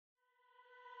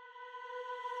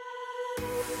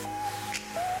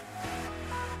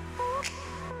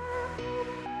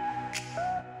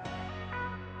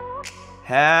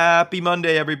Happy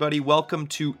Monday, everybody. Welcome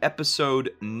to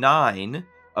episode 9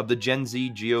 of the Gen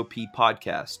Z GOP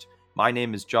podcast. My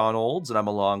name is John Olds, and I'm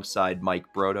alongside Mike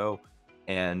Brodo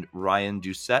and Ryan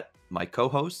Doucette, my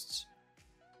co-hosts.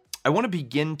 I want to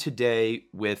begin today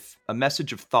with a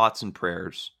message of thoughts and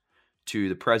prayers to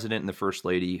the President and the First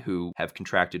Lady who have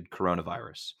contracted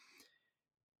coronavirus.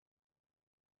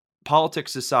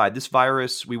 Politics aside, this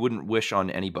virus we wouldn't wish on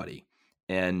anybody,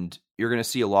 and you're going to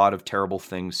see a lot of terrible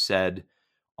things said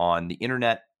on the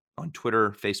internet, on Twitter,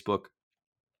 Facebook.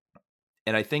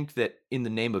 And I think that in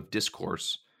the name of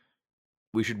discourse,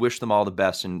 we should wish them all the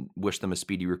best and wish them a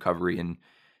speedy recovery and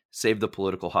save the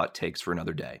political hot takes for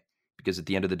another day. Because at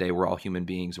the end of the day, we're all human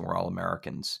beings and we're all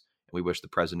Americans. And we wish the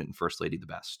President and First Lady the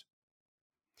best.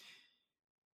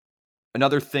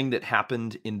 Another thing that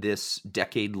happened in this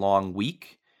decade-long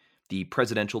week, the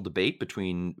presidential debate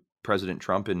between President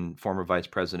Trump and former Vice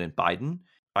President Biden.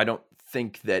 I don't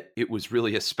think that it was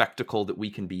really a spectacle that we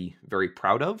can be very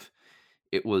proud of.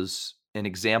 It was an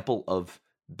example of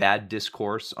bad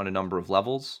discourse on a number of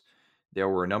levels. There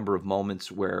were a number of moments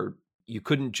where you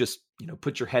couldn't just,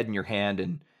 put your head in your hand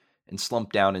and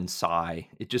slump down and sigh.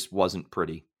 It just wasn't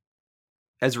pretty.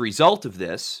 As a result of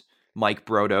this, Mike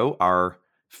Brodo, our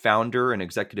founder and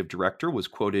executive director, was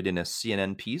quoted in a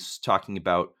CNN piece talking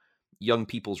about young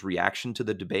people's reaction to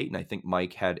the debate, and I think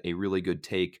Mike had a really good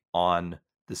take on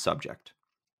the subject.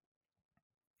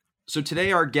 So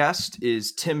today our guest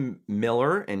is Tim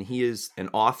Miller, and he is an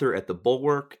author at The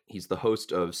Bulwark. He's the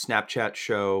host of Snapchat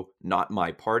show Not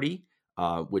My Party,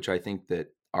 which I think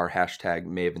that our hashtag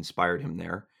may have inspired him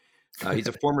there. He's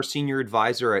a former senior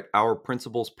advisor at Our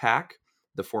Principles PAC,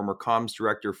 the former comms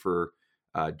director for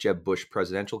Jeb Bush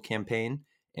presidential campaign,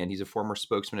 and he's a former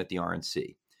spokesman at the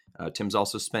RNC. Tim's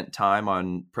also spent time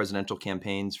on presidential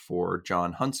campaigns for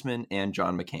John Huntsman and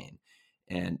John McCain.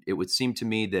 And it would seem to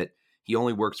me that he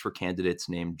only works for candidates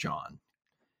named John.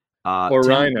 Or Tim,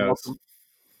 rhinos.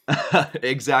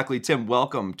 Exactly. Tim,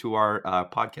 welcome to our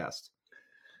podcast.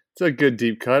 It's a good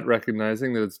deep cut,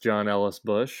 recognizing that it's John Ellis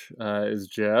Bush is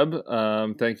Jeb.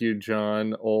 Thank you,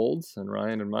 John Olds and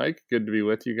Ryan and Mike. Good to be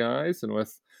with you guys and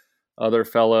with other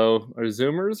fellow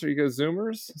Zoomers. Are you guys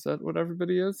Zoomers? Is that what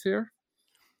everybody is here?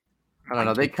 I don't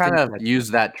know. They kind of use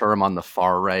that term on the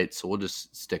far right, so we'll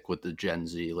just stick with the Gen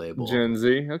Z label. Gen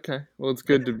Z, okay. Well, it's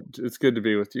good to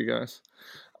be with you guys.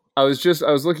 I was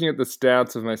looking at the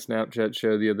stats of my Snapchat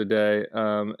show the other day,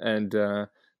 and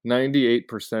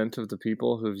 98% of the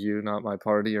people who view Not My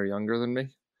Party are younger than me,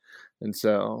 and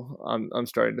so I'm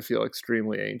starting to feel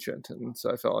extremely ancient, and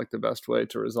so I felt like the best way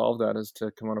to resolve that is to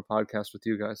come on a podcast with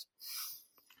you guys.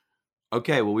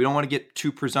 Okay, well, we don't want to get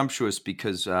too presumptuous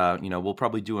because, we'll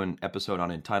probably do an episode on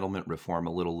entitlement reform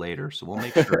a little later. So we'll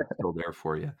make sure it's still there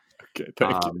for you. Okay,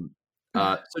 thank you.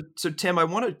 So, Tim, I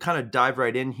want to kind of dive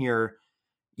right in here.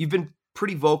 You've been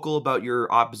pretty vocal about your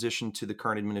opposition to the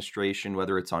current administration,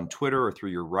 whether it's on Twitter or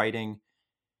through your writing.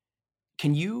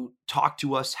 Can you talk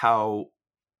to us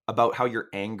about how your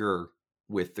anger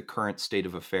with the current state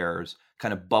of affairs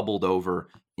kind of bubbled over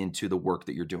into the work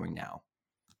that you're doing now?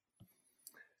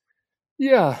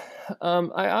 Yeah,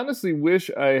 I honestly wish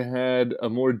I had a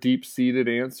more deep-seated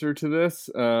answer to this,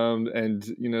 and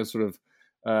sort of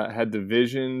had the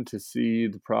vision to see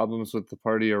the problems with the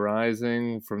party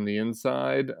arising from the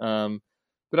inside,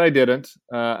 but I didn't.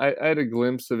 I had a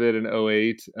glimpse of it in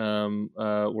 2008,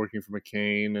 working for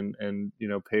McCain, and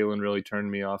Palin really turned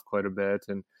me off quite a bit,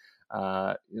 and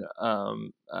I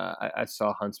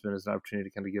saw Huntsman as an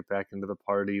opportunity to kind of get back into the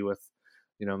party with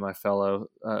my fellow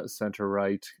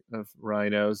center-right of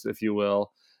rhinos, if you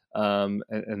will, and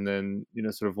then,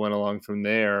 sort of went along from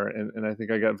there. And I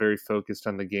think I got very focused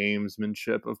on the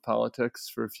gamesmanship of politics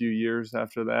for a few years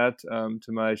after that,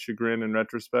 to my chagrin in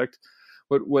retrospect.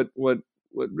 What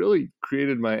really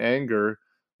created my anger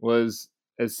was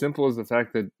as simple as the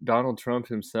fact that Donald Trump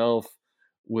himself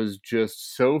was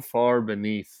just so far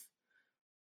beneath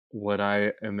what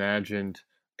I imagined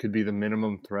could be the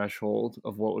minimum threshold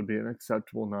of what would be an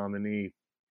acceptable nominee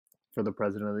for the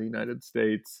President of the United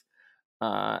States.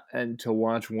 And to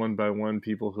watch one by one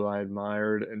people who I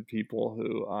admired and people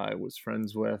who I was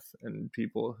friends with and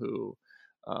people who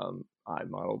I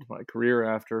modeled my career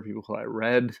after, people who I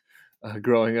read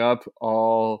growing up,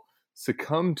 all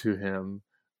succumb to him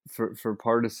for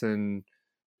partisan,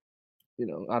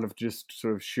 out of just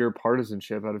sort of sheer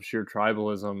partisanship, out of sheer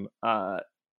tribalism,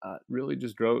 really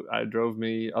just drove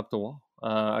me up the wall.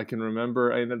 I can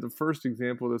remember, the first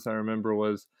example of this I remember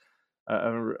was, I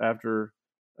remember after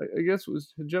I guess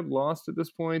had Jeb lost at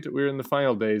this point? We were in the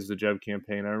final days of the Jeb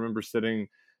campaign. I remember sitting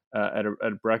at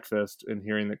breakfast and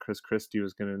hearing that Chris Christie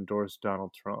was going to endorse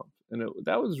Donald Trump, and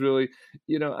that was really,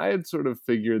 I had sort of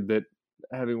figured that,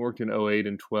 having worked in 08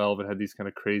 and 12 and had these kind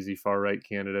of crazy far right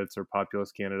candidates or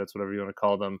populist candidates, whatever you want to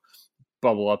call them,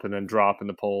 bubble up and then drop in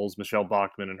the polls, Michelle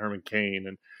Bachmann and Herman Cain,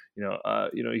 and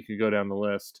you could go down the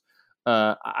list.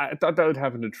 I thought that would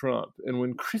happen to Trump, and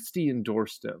when Christie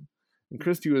endorsed him, and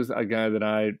Christie was a guy that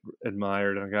I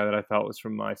admired and a guy that I thought was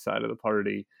from my side of the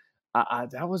party,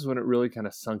 that was when it really kind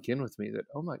of sunk in with me that,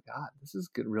 oh my God, this is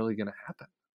really going to happen.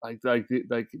 Like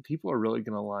people are really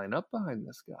going to line up behind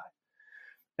this guy.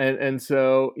 And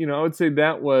so, I would say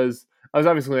I was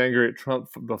obviously angry at Trump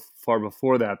far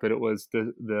before that, but it was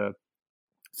the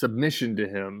submission to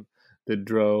him that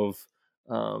drove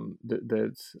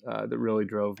that really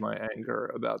drove my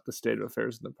anger about the state of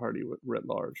affairs in the party writ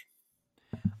large.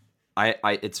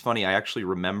 It's funny. I actually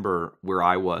remember where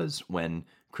I was when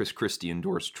Chris Christie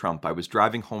endorsed Trump. I was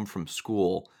driving home from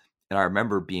school, and I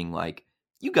remember being like,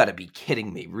 "You got to be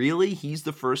kidding me! Really? He's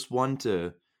the first one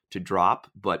to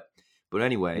drop?" But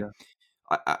anyway,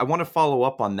 yeah. I want to follow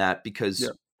up on that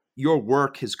because your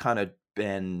work has kind of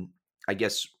been, I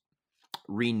guess,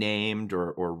 renamed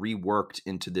or reworked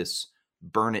into this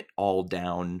burn it all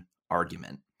down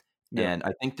argument. Yeah. And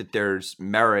I think that there's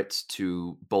merit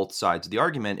to both sides of the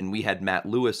argument. And we had Matt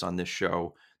Lewis on this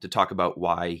show to talk about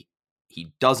why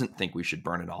he doesn't think we should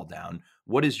burn it all down.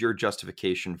 What is your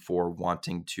justification for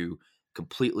wanting to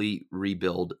completely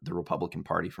rebuild the Republican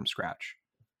Party from scratch?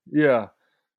 Yeah.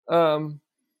 I'm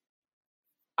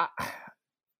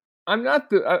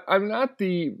not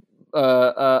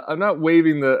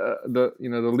waving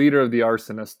the leader of the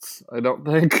arsonists. I don't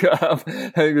think. I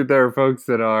think that there are folks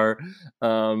that are.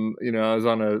 I was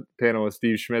on a panel with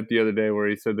Steve Schmidt the other day where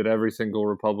he said that every single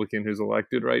Republican who's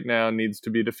elected right now needs to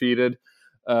be defeated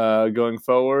going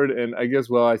forward. And I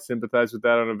guess, I sympathize with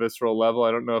that on a visceral level.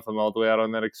 I don't know if I'm all the way out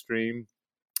on that extreme.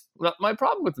 My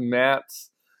problem with Matt's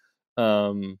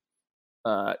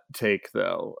take,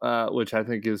 though, which I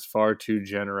think is far too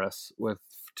generous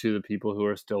to the people who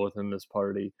are still within this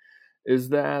party, is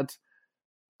that,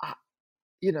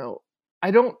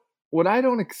 what I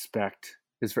don't expect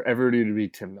is for everybody to be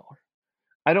Tim Miller.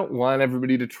 I don't want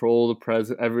everybody to troll the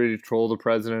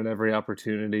president every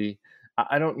opportunity.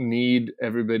 I don't need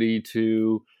everybody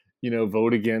to,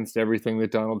 vote against everything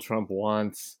that Donald Trump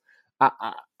wants.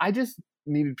 I just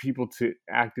needed people to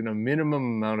act in a minimum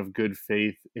amount of good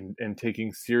faith in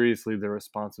taking seriously the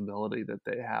responsibility that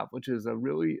they have, which is a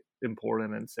really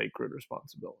important and sacred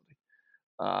responsibility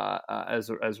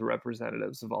as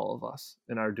representatives of all of us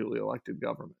in our duly elected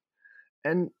government.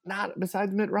 And not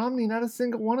besides Mitt Romney, not a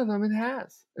single one of them it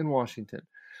has in Washington.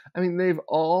 I mean, they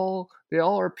all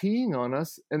are peeing on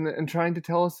us and trying to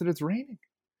tell us that it's raining.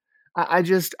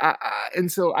 And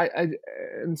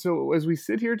so as we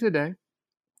sit here today,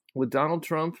 with Donald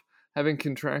Trump having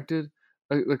contracted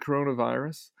the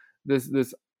coronavirus,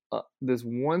 this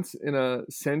once in a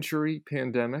century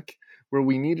pandemic where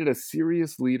we needed a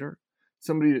serious leader,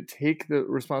 somebody to take the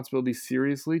responsibility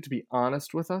seriously, to be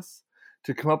honest with us,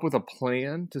 to come up with a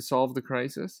plan to solve the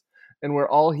crisis, and where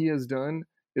all he has done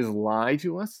is lie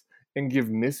to us and give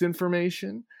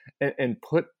misinformation and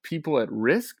put people at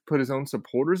risk, put his own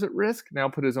supporters at risk, now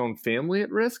put his own family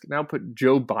at risk, now put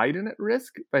Joe Biden at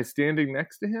risk by standing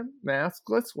next to him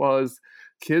maskless while his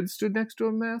kids stood next to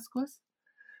him maskless.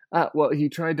 He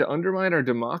tried to undermine our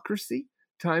democracy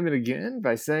time and again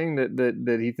by saying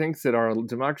that he thinks that our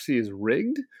democracy is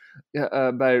rigged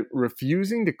by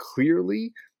refusing to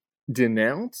clearly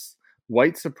denounce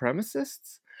white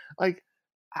supremacists. Like,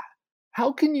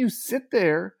 how can you sit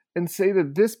there and say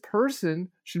that this person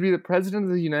should be the president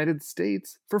of the United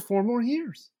States for 4 more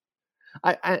years?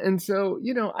 And so,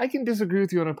 I can disagree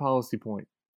with you on a policy point.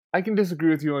 I can disagree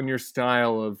with you on your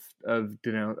style of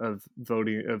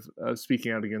voting, of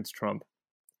speaking out against Trump.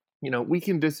 We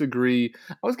can disagree.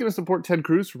 I was going to support Ted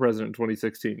Cruz for president in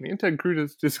 2016. Me and Ted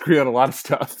Cruz disagree on a lot of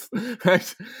stuff,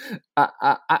 right?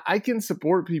 I can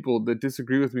support people that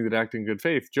disagree with me that act in good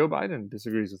faith. Joe Biden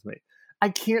disagrees with me. I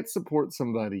can't support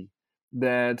somebody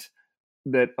that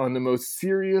on the most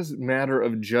serious matter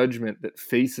of judgment that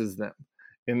faces them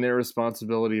in their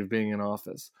responsibility of being in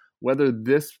office, whether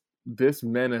this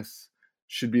menace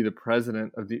should be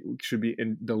should be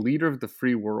the leader of the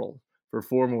free world for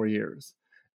 4 more years.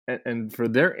 And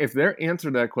if their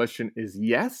answer to that question is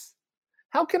yes,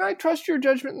 how can I trust your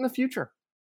judgment in the future?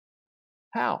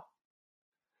 How?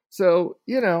 So,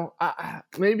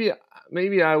 maybe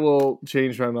I will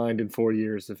change my mind in 4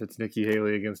 years if it's Nikki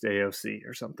Haley against AOC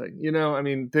or something. I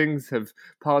mean,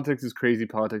 politics is crazy.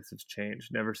 Politics has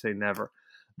changed. Never say never.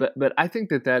 But I think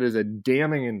that is a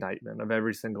damning indictment of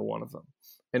every single one of them.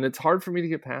 And it's hard for me to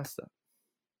get past that.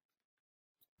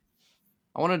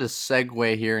 I wanted to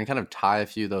segue here and kind of tie a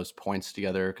few of those points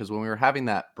together, because when we were having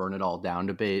that burn it all down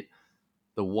debate,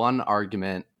 the one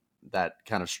argument that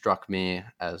kind of struck me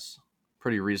as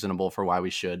pretty reasonable for why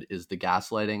we should is the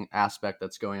gaslighting aspect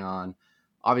that's going on.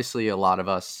 Obviously, a lot of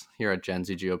us here at Gen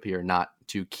Z GOP are not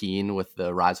too keen with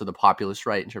the rise of the populist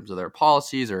right in terms of their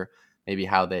policies or maybe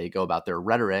how they go about their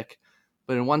rhetoric.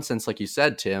 But in one sense, like you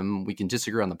said, Tim, we can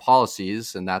disagree on the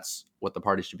policies, and that's what the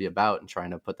party should be about, and trying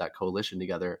to put that coalition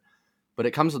together. But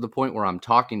it comes to the point where I'm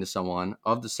talking to someone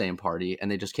of the same party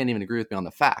and they just can't even agree with me on the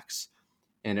facts.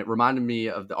 And it reminded me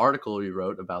of the article you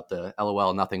wrote about the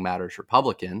LOL Nothing Matters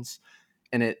Republicans.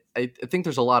 And I think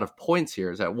there's a lot of points here.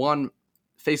 Is that one,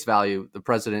 face value, the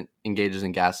president engages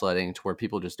in gaslighting to where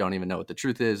people just don't even know what the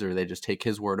truth is, or they just take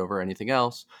his word over anything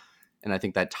else. And I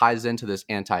think that ties into this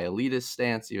anti-elitist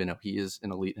stance, even though he is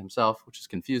an elite himself, which is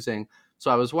confusing.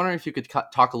 So I was wondering if you could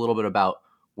talk a little bit about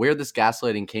where this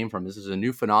gaslighting came from. Is this a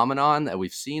new phenomenon that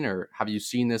we've seen, or have you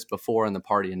seen this before in the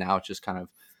party and now it's just kind of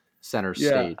center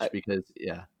stage?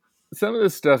 Some of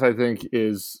this stuff I think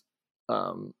was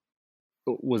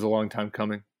a long time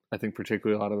coming. I think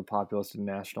particularly a lot of the populist and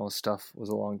nationalist stuff was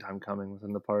a long time coming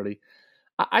within the party.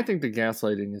 I think the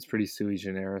gaslighting is pretty sui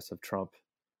generis of Trump,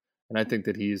 and I think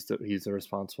that he's the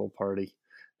responsible party.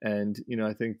 And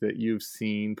I think that you've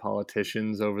seen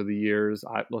politicians over the years.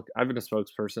 I've been a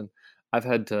spokesperson. I've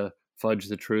had to fudge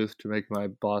the truth to make my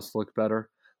boss look better.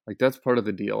 Like, that's part of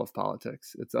the deal of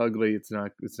politics. It's ugly. It's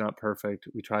not perfect.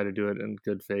 We try to do it in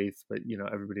good faith, but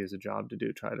everybody has a job to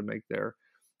do. Try to make their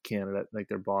candidate, make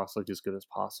their boss look as good as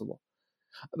possible.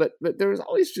 But there was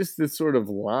always just this sort of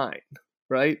line,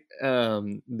 right?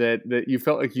 That you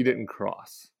felt like you didn't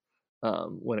cross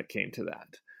when it came to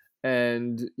that.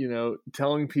 And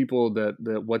telling people that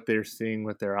what they're seeing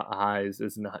with their eyes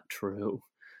is not true.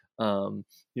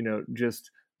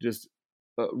 Just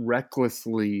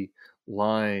recklessly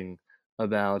lying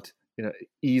about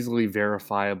easily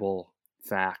verifiable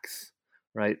facts,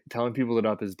 right? Telling people that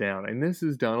up is down, and this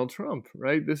is Donald Trump,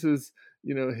 right? This is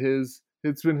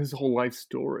it's been his whole life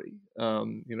story.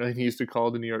 He used to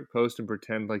call the New York Post and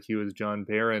pretend like he was John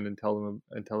Barron and tell them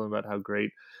about how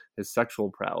great his sexual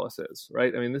prowess is,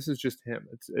 right? I mean, this is just him.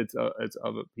 It's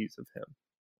of a piece of him.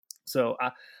 So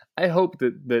I hope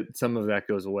that some of that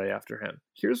goes away after him.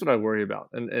 Here's what I worry about,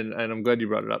 and I'm glad you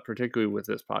brought it up, particularly with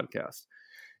this podcast,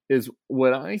 is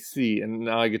what I see, and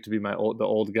now I get to be the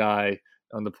old guy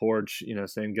on the porch,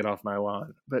 saying get off my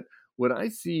lawn. But what I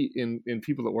see in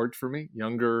people that worked for me,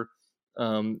 younger,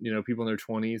 people in their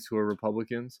 20s who are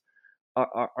Republicans,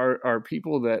 are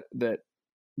people that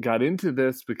got into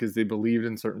this because they believed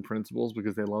in certain principles,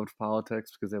 because they loved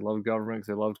politics, because they loved government, because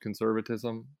they loved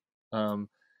conservatism.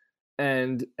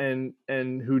 And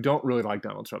who don't really like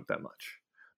Donald Trump that much,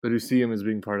 but who see him as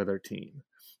being part of their team.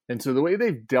 And so the way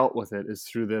they've dealt with it is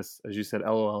through this, as you said,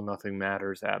 LOL nothing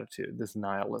matters attitude, this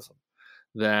nihilism,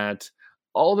 that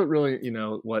all that really,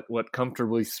 what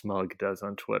comfortably smug does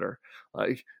on Twitter,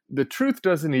 like, the truth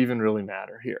doesn't even really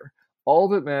matter here. All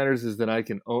that matters is that I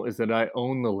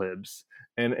own the libs,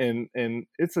 and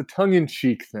it's a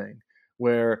tongue-in-cheek thing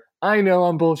where I know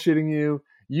I'm bullshitting you,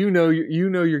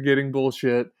 you're getting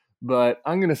bullshit, but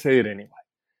I'm going to say it anyway.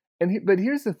 But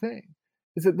here's the thing,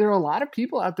 is that there are a lot of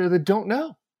people out there that don't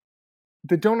know,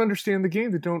 that don't understand the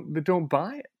game, that don't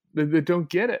buy it, that don't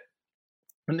get it.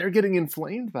 And they're getting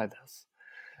inflamed by this.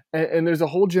 And there's a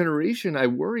whole generation, I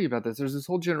worry about this. There's this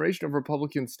whole generation of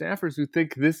Republican staffers who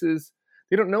think they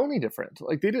don't know any different.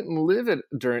 Like, they didn't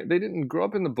they didn't grow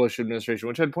up in the Bush administration,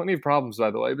 which had plenty of problems,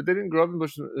 by the way, but they didn't grow up in the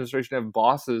Bush administration to have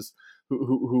bosses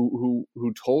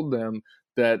who told them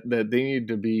that they needed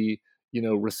to be,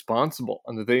 responsible,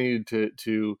 and that they needed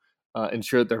to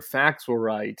ensure that their facts were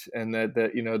right, and that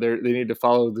they need to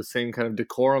follow the same kind of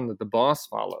decorum that the boss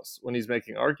follows when he's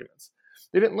making arguments.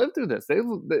 They didn't live through this. They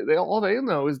all they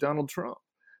know is Donald Trump.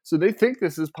 So they think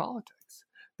this is politics.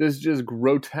 This just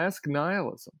grotesque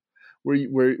nihilism, where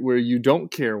you don't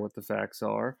care what the facts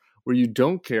are, where you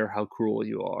don't care how cruel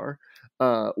you are,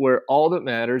 where all that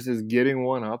matters is getting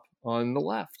one up on the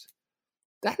left.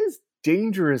 That is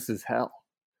dangerous as hell.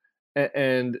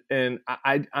 And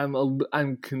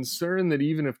I'm concerned that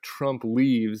even if Trump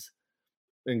leaves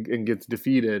and gets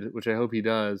defeated, which I hope he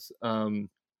does, I'm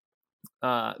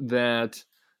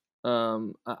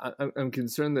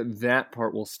concerned that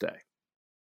part will stay.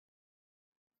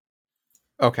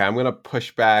 Okay, I'm gonna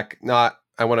push back.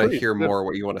 I want to Please. hear more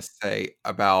what you want to say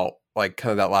about like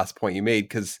kind of that last point you made,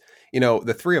 because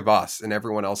the three of us and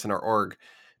everyone else in our org,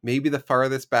 maybe the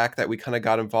farthest back that we kind of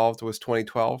got involved was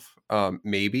 2012.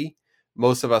 Maybe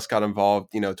most of us got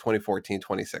involved, 2014,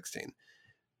 2016.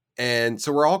 And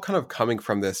so we're all kind of coming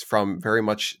from this from very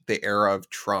much the era of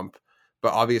Trump,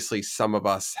 but obviously some of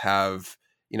us have,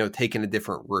 taken a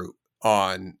different route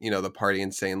on, the party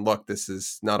and saying, look, this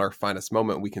is not our finest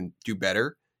moment. We can do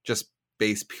better, just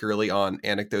based purely on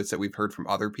anecdotes that we've heard from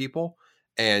other people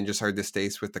and just our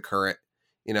distaste with the current,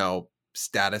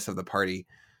 status of the party.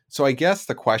 So I guess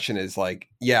the question is like,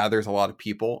 yeah, there's a lot of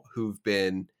people who've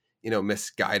been,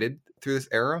 misguided through this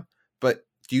era, but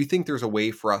do you think there's a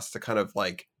way for us to kind of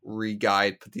like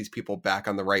re-guide, put these people back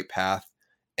on the right path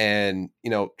and,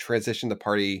 transition the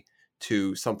party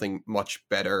to something much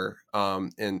better,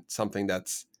 and something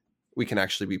that's we can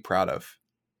actually be proud of?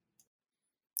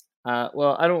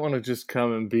 Well, I don't want to just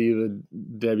come and be the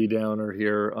Debbie Downer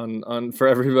here on for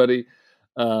everybody,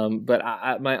 but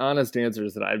my honest answer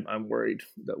is that I'm worried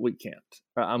that we can't.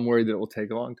 I'm worried that it will take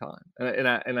a long time,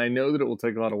 and I know that it will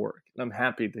take a lot of work. And I'm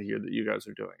happy to hear that you guys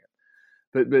are doing it.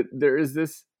 But there's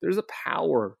a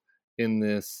power in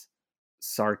this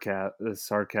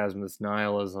sarcasm, this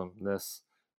nihilism, this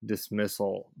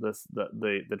dismissal, the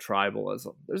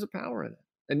tribalism. There's a power in it,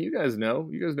 and you guys know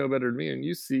better than me, and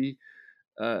you see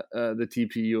the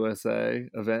TPUSA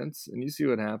events, and you see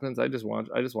what happens. I just watch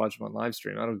them on live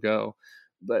stream. I don't go,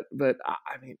 but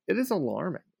I mean, it is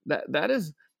alarming. That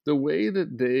is the way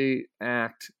that they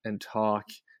act and talk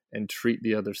and treat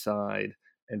the other side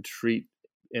and treat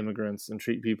immigrants and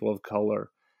treat people of color.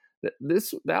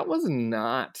 That was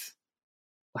not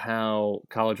how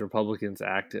college Republicans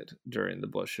acted during the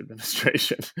Bush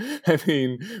administration. I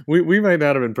mean, we might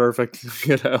not have been perfect,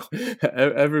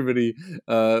 Everybody,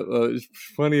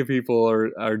 plenty of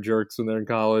people are jerks when they're in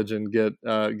college and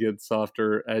get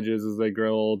softer edges as they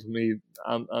grow old. Me,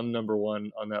 I'm number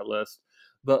one on that list.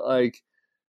 But like,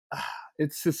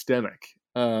 it's systemic,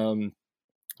 and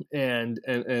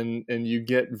you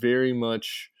get very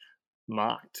much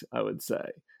mocked, I would say,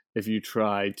 if you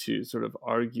try to sort of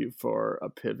argue for a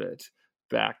pivot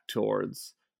back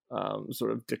towards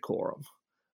sort of decorum.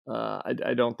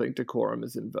 I don't think decorum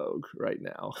is in vogue right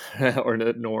now, or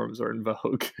that norms are in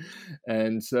vogue.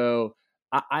 And so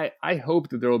I hope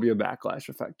that there will be a backlash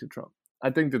effect to Trump.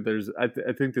 I think that I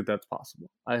think that that's possible.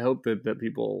 I hope that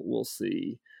people will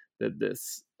see that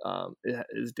this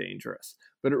is dangerous,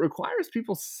 but it requires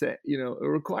people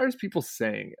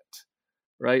saying it.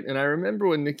 Right. And I remember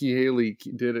when Nikki Haley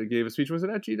gave a speech. Was it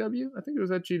at GW? I think it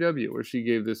was at GW where she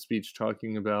gave this speech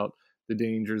talking about the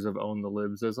dangers of own the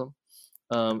libsism.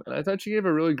 And I thought she gave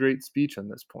a really great speech on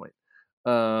this point.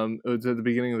 It was at the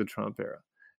beginning of the Trump era.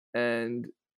 And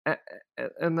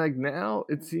like now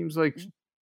it seems like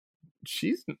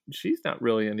she's not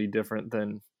really any different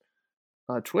than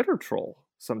a Twitter troll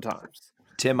sometimes.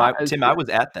 Tim, I was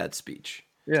at that speech.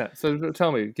 Yeah. So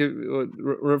tell me,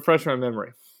 refresh my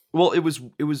memory. Well, it was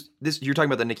this. You're talking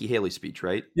about the Nikki Haley speech,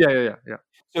 right? Yeah.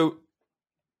 So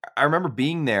I remember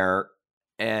being there,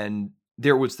 and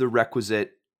there was the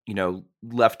requisite,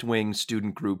 left-wing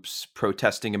student groups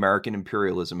protesting American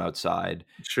imperialism outside.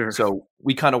 Sure. So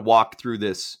we kind of walked through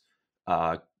this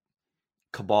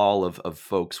cabal of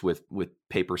folks with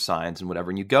paper signs and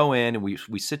whatever, and you go in and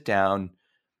we sit down,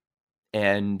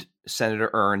 and Senator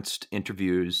Ernst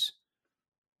interviews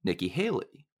Nikki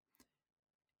Haley.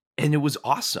 And it was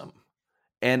awesome.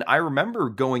 And I remember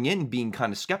going in being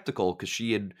kind of skeptical because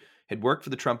she had worked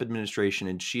for the Trump administration,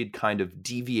 and she had kind of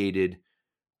deviated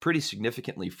pretty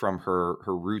significantly from her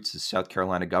roots as South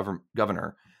Carolina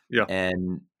governor. Yeah.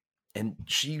 And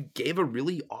she gave a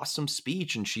really awesome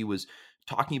speech, and she was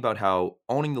talking about how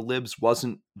owning the libs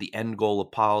wasn't the end goal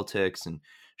of politics. And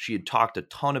she had talked a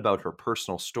ton about her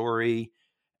personal story,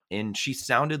 and she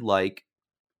sounded like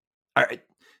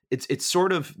it's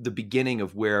sort of the beginning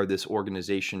of where this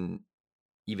organization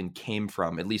even came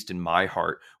from, at least in my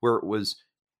heart, where it was,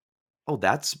 oh,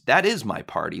 that is my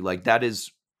party. Like, that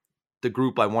is the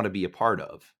group I want to be a part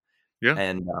of. Yeah.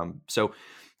 And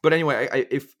but anyway,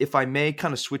 if I may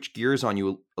kind of switch gears on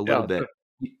you a little bit.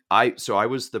 Sure. I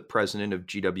was the president of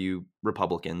GW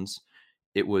Republicans.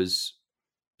 It was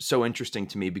so interesting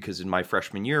to me because in my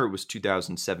freshman year, it was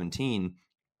 2017.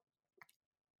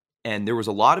 And there was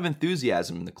a lot of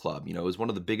enthusiasm in the club. It was one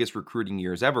of the biggest recruiting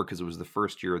years ever because it was the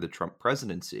first year of the Trump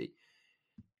presidency.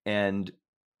 But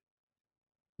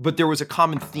there was a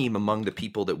common theme among the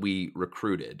people that we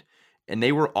recruited. And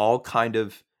they were all kind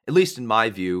of, at least in my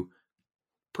view,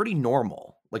 pretty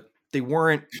normal. Like, they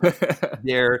weren't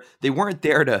there. They weren't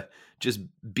there just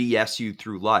BS you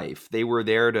through life. They were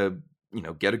there to,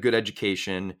 get a good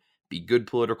education, be good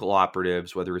political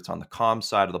operatives, whether it's on the comm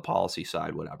side or the policy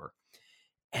side, whatever.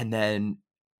 And then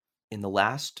in the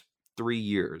last 3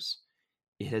 years,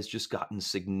 it has just gotten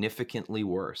significantly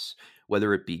worse,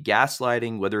 whether it be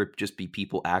gaslighting, whether it just be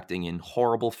people acting in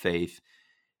horrible faith.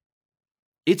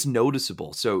 It's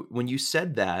noticeable. So when you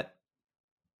said that,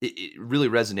 it really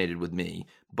resonated with me.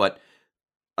 But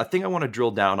a thing I want to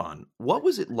drill down on, what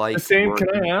was it like? The same, can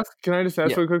I just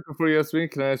ask Yeah. real quick before you ask me?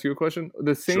 Can I ask you a question?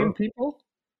 The same Sure. people?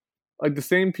 Like the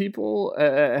same people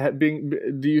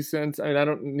do you sense, I mean, I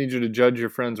don't need you to judge your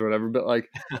friends or whatever, but like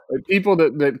people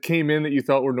that came in that you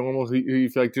thought were normal, who you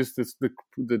feel like just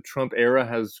the Trump era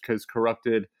has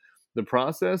corrupted the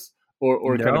process,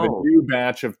 or kind of a No. new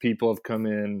batch of people have come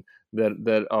in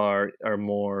that are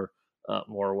more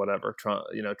whatever,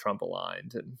 Trump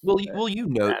aligned. And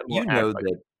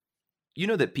You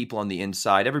know that people on the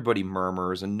inside, everybody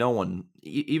murmurs, and no one,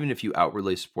 even if you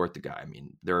outwardly support the guy, I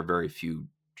mean, there are very few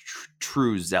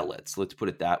true zealots, let's put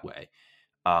it that way.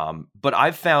 But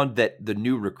I've found that the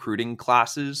new recruiting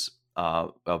classes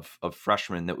of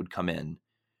freshmen that would come in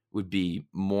would be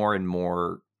more and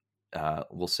more,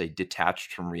 we'll say,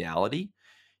 detached from reality.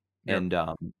 Yep. And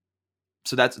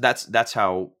so that's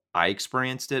how I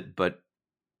experienced it. But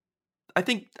I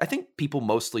think people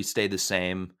mostly stay the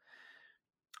same.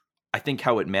 I think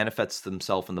how it manifests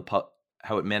itself in the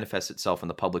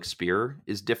public sphere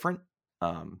is different.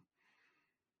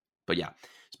 But yeah,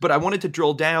 but I wanted to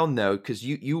drill down though, because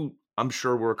you I'm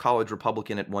sure were a college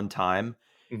Republican at one time,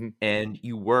 Mm-hmm. and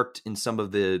you worked in some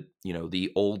of the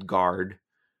the old guard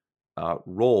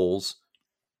roles.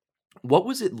 What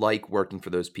was it like working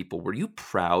for those people? Were you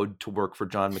proud to work for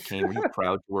John McCain? Were you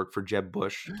proud to work for Jeb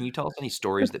Bush? Can you tell us any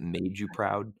stories that made you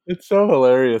proud? It's so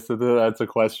hilarious that that's a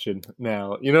question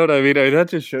now. You know what I mean? That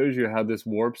just shows you how this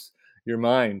warps your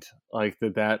mind. Like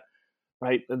that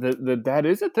right? That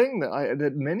is a thing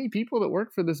that many people that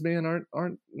work for this man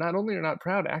aren't not only are not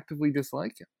proud, actively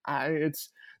dislike him.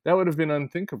 That would have been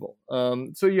unthinkable.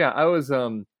 So yeah, I was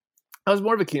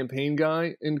more of a campaign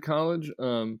guy in college.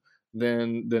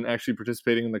 Than actually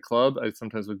participating in the club. I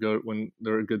sometimes would go when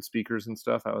there were good speakers and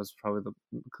stuff. I was probably the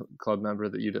club member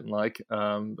that you didn't like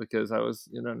because I was,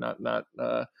 not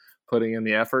putting in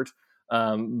the effort.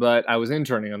 But I was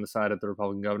interning on the side at the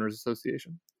Republican Governors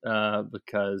Association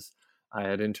because I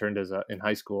had interned in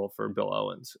high school for Bill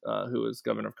Owens, who was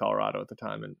governor of Colorado at the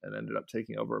time and ended up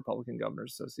taking over Republican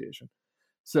Governors Association.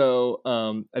 So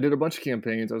I did a bunch of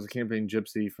campaigns. I was a campaign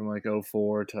gypsy from like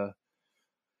 2004 to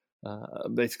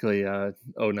basically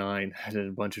 2009. I did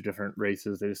a bunch of different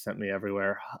races. They just sent me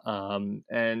everywhere. My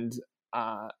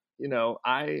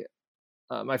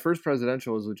first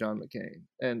presidential was with John McCain,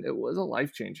 and it was a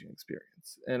life-changing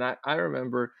experience. And I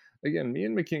remember, again, me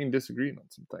and McCain disagreed on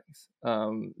some things.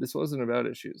 This wasn't about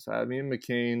issues. Me and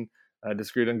McCain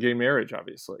disagreed on gay marriage,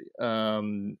 obviously. I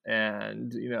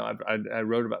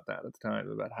wrote about that at the time,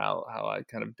 about how I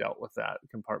kind of dealt with that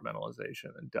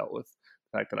compartmentalization and dealt with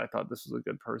the fact that I thought this was a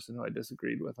good person who I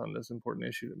disagreed with on this important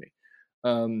issue to me.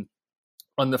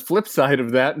 On the flip side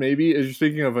of that, maybe, as you're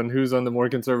speaking of on who's on the more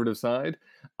conservative side,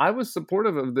 I was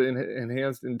supportive of the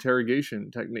enhanced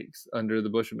interrogation techniques under the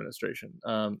Bush administration,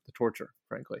 the torture,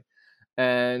 frankly.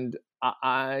 And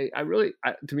I really,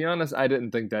 to be honest, I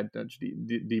didn't think that much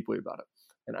deeply about it.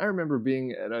 And I remember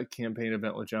being at a campaign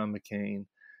event with John McCain,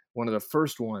 one of the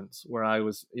first ones where I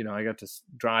was, I got to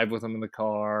drive with him in the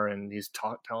car, and he's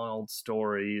telling old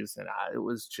stories, and it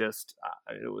was just,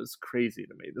 it was crazy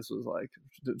to me. This was like,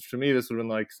 to me, this would have been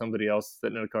like somebody else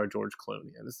sitting in a car, George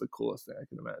Clooney, and this is the coolest thing I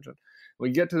can imagine.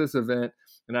 We get to this event,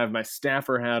 and I have my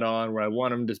staffer hat on, where I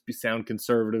want him to sound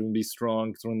conservative and be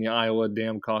strong, because we're in the Iowa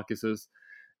damn caucuses,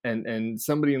 and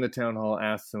somebody in the town hall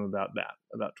asks him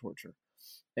about torture,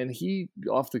 and he,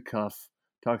 off the cuff,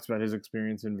 talks about his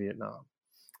experience in Vietnam.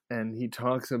 And he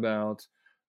talks about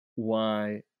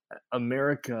why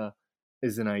America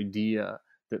is an idea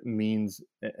that means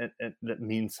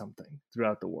something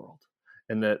throughout the world,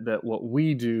 and that what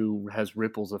we do has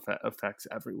ripples effects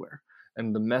everywhere,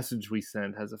 and the message we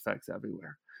send has effects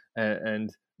everywhere.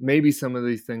 And maybe some of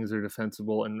these things are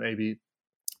defensible, and maybe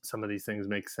some of these things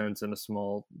make sense in a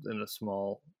small, in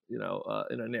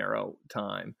a narrow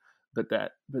time. But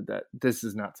that this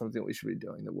is not something we should be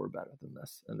doing, that we're better than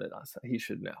this, and that he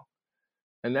should know.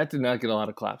 And that did not get a lot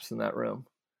of claps in that room.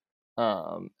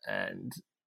 And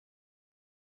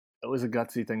it was a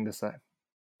gutsy thing to say.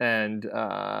 And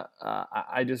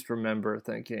I just remember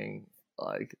thinking,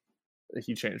 like,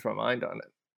 he changed my mind on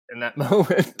it in that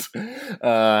moment.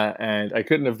 And I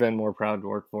couldn't have been more proud to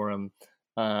work for him.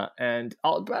 By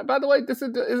the way,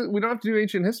 we don't have to do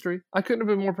ancient history. I couldn't have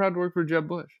been more proud to work for Jeb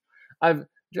Bush.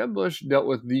 Jeb Bush dealt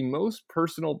with the most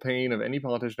personal pain of any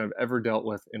politician I've ever dealt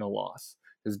with in a loss.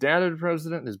 His dad had been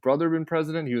president. His brother had been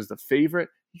president. He was the favorite.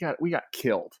 We got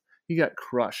killed. He got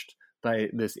crushed by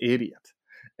this idiot.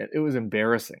 And it was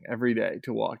embarrassing every day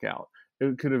to walk out.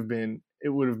 It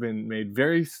would have been made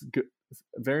very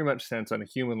much sense on a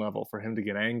human level for him to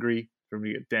get angry, for him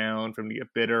to get down, for him to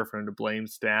get bitter, for him to blame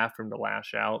staff, for him to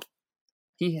lash out.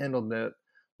 He handled that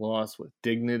loss with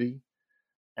dignity,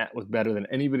 with better than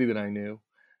anybody that I knew.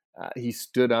 He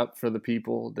stood up for the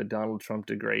people that Donald Trump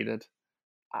degraded.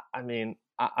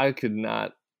 I could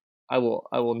not. I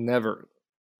will never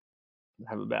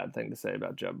have a bad thing to say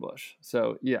about Jeb Bush.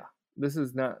 So yeah, this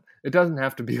is not. It doesn't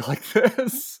have to be like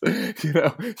this.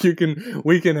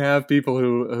 We can have people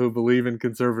who believe in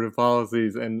conservative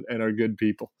policies and are good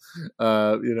people.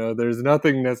 There's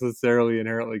nothing necessarily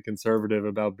inherently conservative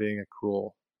about being a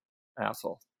cruel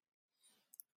asshole.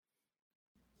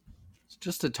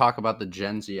 Just to talk about the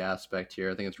Gen Z aspect here,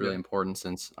 I think it's really important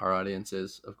since our audience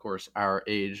is, of course, our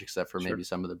age, except for maybe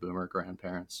some of the boomer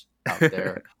grandparents out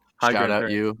there. Shout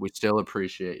out you. We still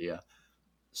appreciate you.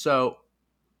 So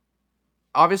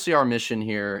obviously our mission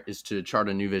here is to chart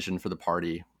a new vision for the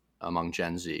party among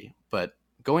Gen Z. But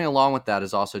going along with that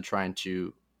is also trying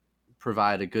to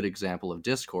provide a good example of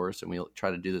discourse. And we'll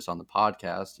try to do this on the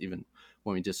podcast, even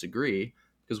when we disagree,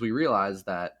 because we realize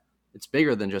that it's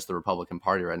bigger than just the Republican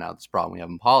Party right now. This problem we have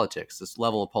in politics. This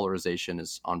level of polarization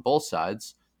is on both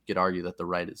sides. You could argue that the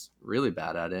right is really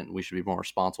bad at it and we should be more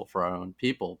responsible for our own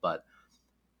people. But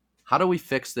how do we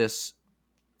fix this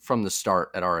from the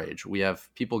start at our age? We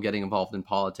have people getting involved in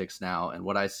politics now, and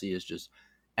what I see is just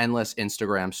endless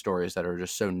Instagram stories that are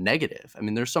just so negative. I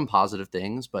mean, there's some positive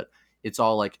things, but it's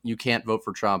all like, you can't vote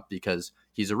for Trump because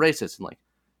he's a racist. And like,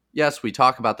 yes, we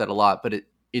talk about that a lot, but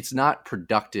it's not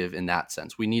productive in that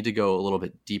sense. We need to go a little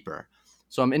bit deeper.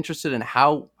 So I'm interested in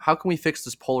how can we fix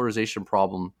this polarization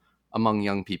problem among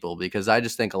young people? Because I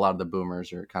just think a lot of the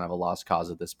boomers are kind of a lost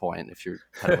cause at this point if you're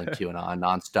peddling QAnon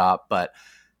nonstop. But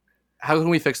how can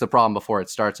we fix the problem before it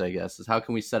starts, I guess, is how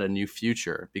can we set a new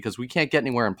future? Because we can't get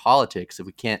anywhere in politics if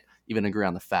we can't even agree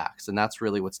on the facts. And that's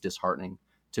really what's disheartening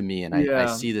to me. And I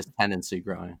see this tendency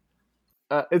growing.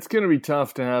 It's going to be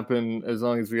tough to happen as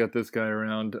long as we got this guy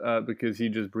around because he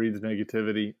just breeds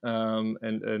negativity.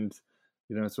 And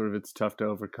sort of it's tough to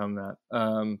overcome that.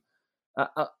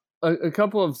 A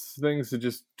couple of things that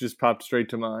just popped straight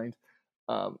to mind.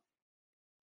 I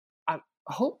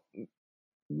hope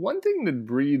one thing that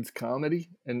breeds comedy,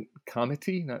 and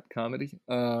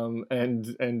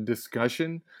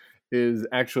discussion is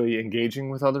actually engaging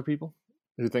with other people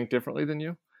who think differently than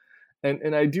you.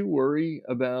 And I do worry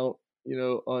about,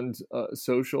 on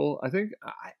social. I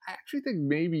actually think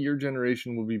maybe your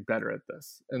generation will be better at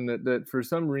this, and that for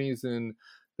some reason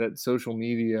that social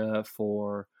media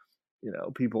for,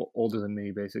 people older than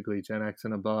me, basically Gen X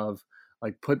and above,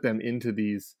 like put them into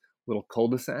these little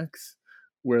cul-de-sacs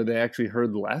where they actually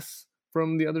heard less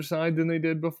from the other side than they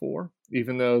did before,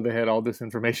 even though they had all this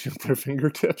information at their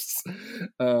fingertips.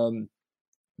 The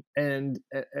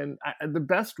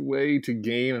best way to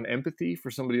gain an empathy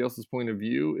for somebody else's point of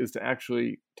view is to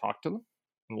actually talk to them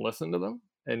and listen to them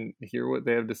and hear what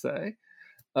they have to say.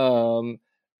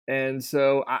 And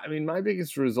so,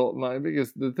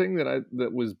 the thing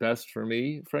that was best for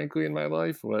me, frankly, in my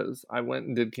life was I went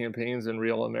and did campaigns in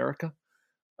real America.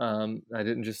 I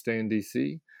didn't just stay in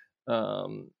DC.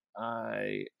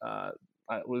 I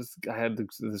had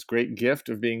this great gift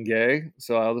of being gay.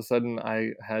 So all of a sudden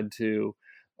I had to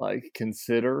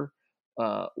consider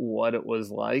what it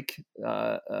was like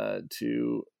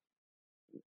to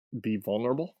be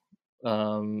vulnerable.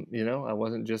 I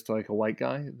wasn't just like a white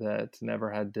guy that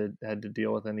never had to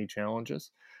deal with any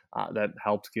challenges. That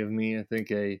helped give me, I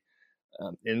think, a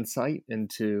insight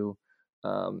into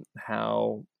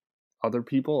how other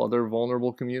people, other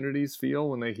vulnerable communities feel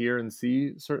when they hear and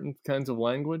see certain kinds of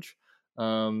language.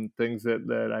 Things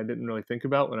that I didn't really think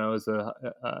about when I was a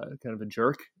kind of a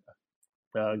jerk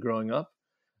growing up.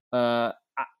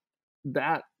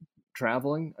 That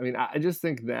traveling, I just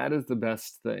think that is the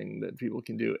best thing that people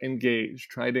can do.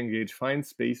 Try to engage, find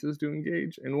spaces to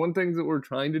engage. And one thing that we're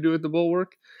trying to do at the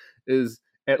Bulwark is,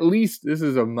 at least, this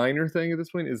is a minor thing at this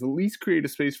point, is at least create a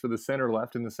space for the center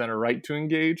left and the center right to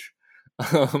engage.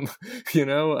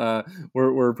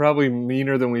 We're probably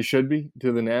meaner than we should be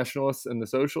to the nationalists and the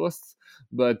socialists,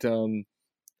 but we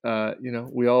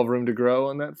all have room to grow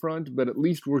on that front. But at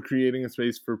least we're creating a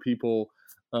space for people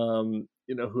who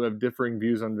have differing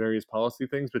views on various policy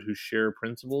things, but who share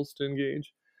principles to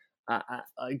engage.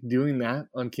 like doing that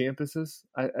on campuses,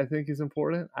 I think is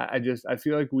important. I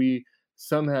feel like we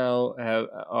somehow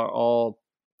are all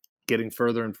getting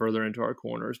further and further into our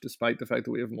corners, despite the fact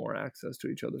that we have more access to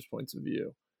each other's points of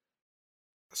view.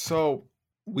 So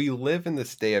we live in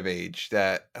this day of age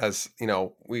that, as you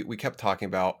know, we kept talking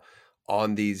about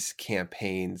on these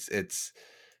campaigns, it's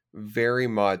very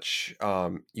much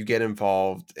you get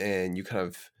involved and you kind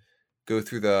of go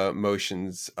through the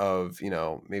motions of, you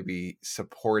know, maybe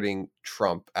supporting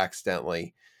Trump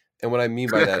accidentally. And what I mean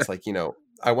by that is like, you know,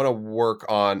 I want to work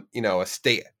on, you know, a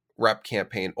state rep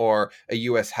campaign or a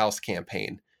US House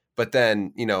campaign. But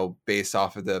then, you know, based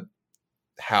off of the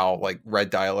how like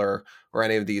Red Dialer or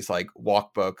any of these like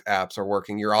walkbook apps are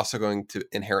working, you're also going to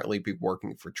inherently be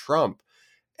working for Trump.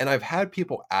 And I've had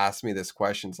people ask me this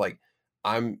questions like,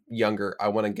 I'm younger, I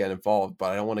want to get involved,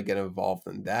 but I don't want to get involved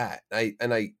in that. I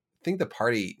think the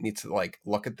party needs to like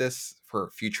look at this for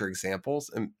future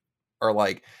examples and are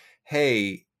like,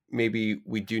 hey, maybe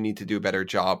we do need to do a better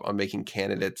job on making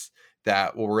candidates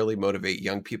that will really motivate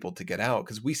young people to get out,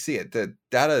 because we see it. The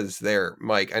data is there,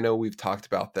 Mike. I know we've talked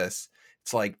about this.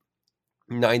 It's like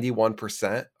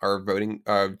 91% are voting,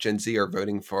 Gen Z are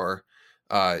voting for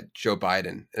Joe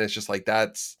Biden. And it's just like,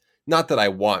 that's not that I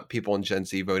want people in Gen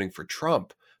Z voting for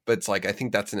Trump, but it's like, I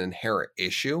think that's an inherent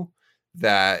issue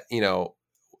that, you know,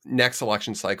 next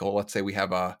election cycle, let's say we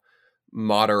have a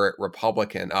moderate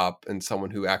Republican up and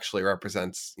someone who actually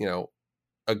represents, you know,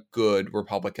 a good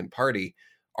Republican Party,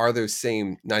 are those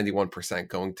same 91%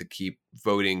 going to keep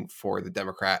voting for the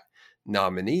Democrat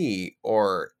nominee,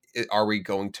 or are we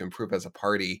going to improve as a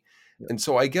party? Yeah. And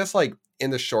so I guess like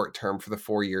in the short term for the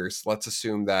 4 years, let's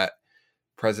assume that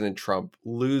President Trump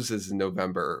loses in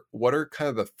November. What are kind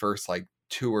of the first like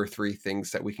 2 or 3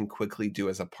 things that we can quickly do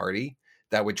as a party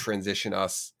that would transition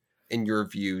us, in your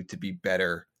view, to be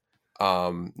better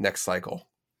next cycle?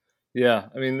 Yeah,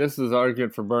 I mean, this is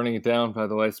argument for burning it down, by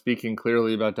the way. Speaking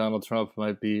clearly about Donald Trump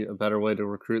might be a better way to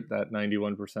recruit that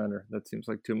 91%er. That seems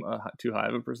like too high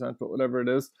of a percent, but whatever it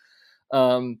is.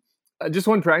 Just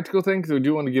one practical thing, because we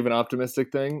do want to give an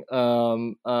optimistic thing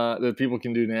that people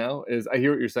can do now is, I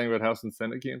hear what you're saying about House and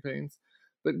Senate campaigns,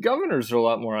 but governors are a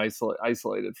lot more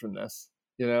isolated from this.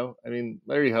 You know, I mean,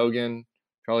 Larry Hogan,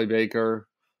 Charlie Baker,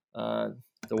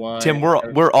 DeWine. Tim,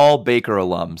 we're all Baker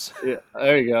alums. Yeah,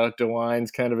 there you go.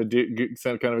 DeWine's kind of a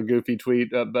goofy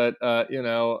tweet, but you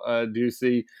know,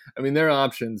 Ducey. I mean, there are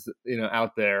options, you know,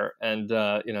 out there, and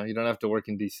you know, you don't have to work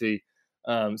in DC.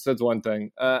 So that's one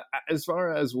thing. As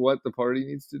far as what the party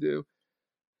needs to do,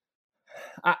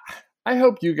 I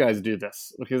hope you guys do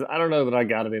this, because I don't know that I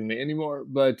got it in me anymore.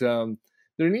 But there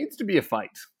needs to be a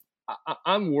fight.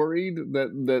 I'm worried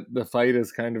that the fight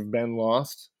has kind of been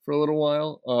lost for a little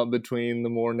while between the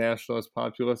more nationalist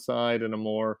populist side and a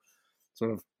more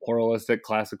sort of pluralistic,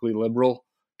 classically liberal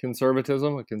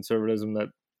conservatism, a conservatism that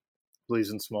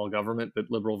believes in small government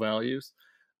but liberal values.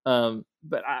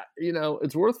 But you know,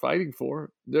 it's worth fighting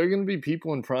for. There are going to be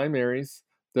people in primaries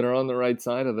that are on the right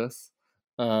side of this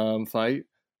fight,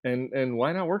 and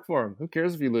why not work for them? Who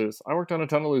cares if you lose? I worked on a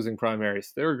ton of losing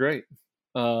primaries. They were great.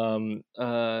 You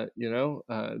know,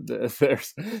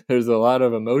 there's a lot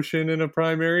of emotion in a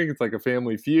primary. It's like a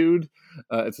family feud.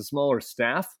 It's a smaller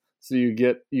staff, so you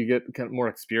get kind of more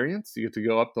experience. You get to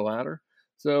go up the ladder.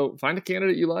 So find a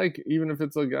candidate you like, even if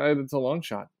it's a guy that's a long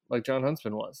shot, like John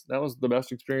Huntsman was. That was the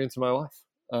best experience of my life.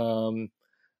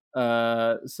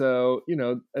 So, you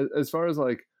know, as far as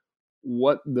like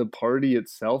what the party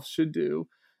itself should do,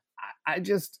 I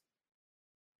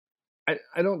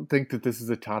don't think that this is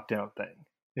a top-down thing.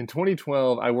 In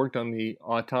 2012, I worked on the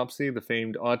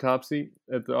famed autopsy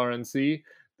at the RNC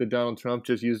that Donald Trump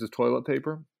just used as toilet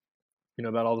paper, you know,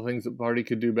 about all the things the party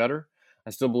could do better.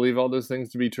 I still believe all those things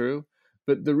to be true.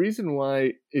 But the reason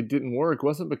why it didn't work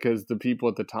wasn't because the people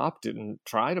at the top didn't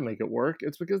try to make it work.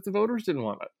 It's because the voters didn't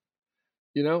want it.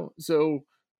 You know, so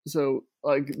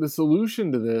like the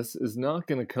solution to this is not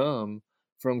going to come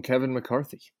from Kevin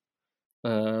McCarthy.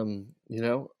 You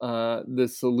know, the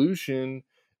solution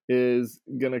is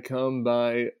going to come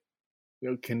by, you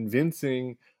know,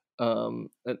 convincing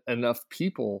enough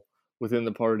people within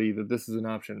the party that this is an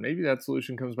option. Maybe that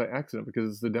solution comes by accident because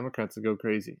it's the Democrats that go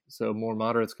crazy. So more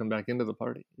moderates come back into the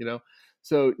party, you know?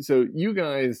 So you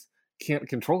guys can't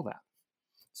control that.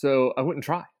 So I wouldn't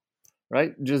try,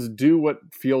 right? Just do what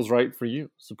feels right for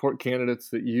you. Support candidates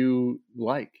that you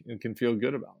like and can feel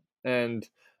good about. And,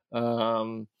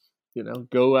 you know,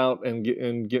 go out and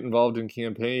get involved in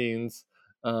campaigns,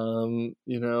 you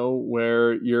know,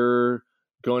 where you're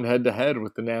going head to head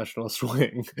with the nationalist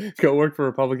wing. Go work for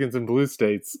Republicans in blue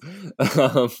states,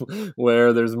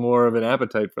 where there's more of an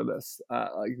appetite for this.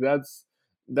 Like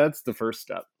that's the first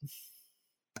step.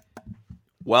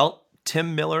 Well,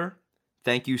 Tim Miller,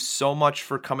 thank you so much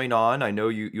for coming on. I know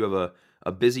you have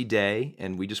a busy day,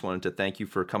 and we just wanted to thank you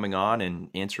for coming on and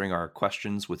answering our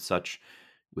questions with such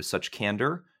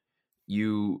candor.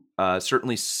 You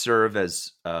certainly serve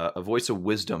as a voice of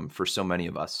wisdom for so many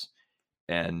of us,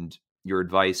 and your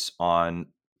advice on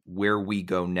where we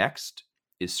go next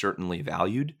is certainly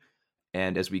valued.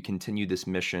 And as we continue this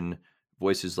mission,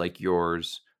 voices like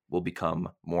yours will become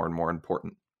more and more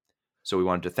important. So we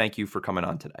wanted to thank you for coming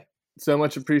on today. So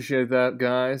much appreciate that,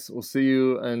 guys. We'll see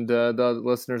you and the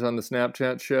listeners on the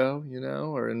Snapchat show,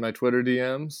 or in my Twitter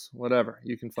DMs, whatever.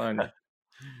 You can find me.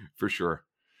 For sure.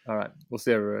 All right. We'll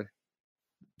see everybody.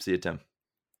 See you, Tim.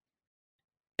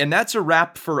 And that's a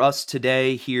wrap for us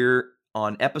today here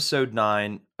on episode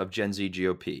 9 of Gen Z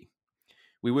GOP.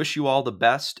 We wish you all the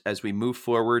best as we move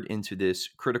forward into this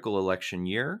critical election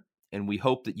year, and we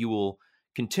hope that you will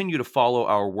continue to follow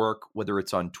our work, whether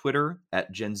it's on Twitter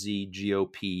at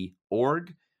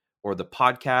GenZGOP.org or the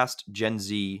podcast Gen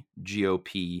Z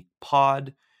GOP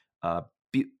Pod.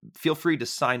 Feel free to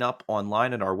sign up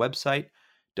online at our website,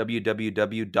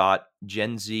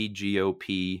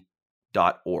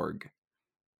 www.genzgop.org.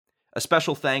 A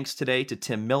special thanks today to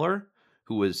Tim Miller,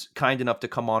 who was kind enough to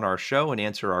come on our show and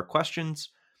answer our questions.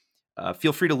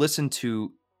 Feel free to listen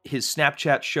to his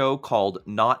Snapchat show called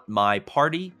Not My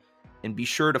Party, and be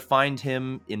sure to find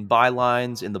him in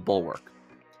bylines in the Bulwark.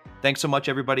 Thanks so much,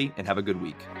 everybody, and have a good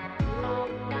week.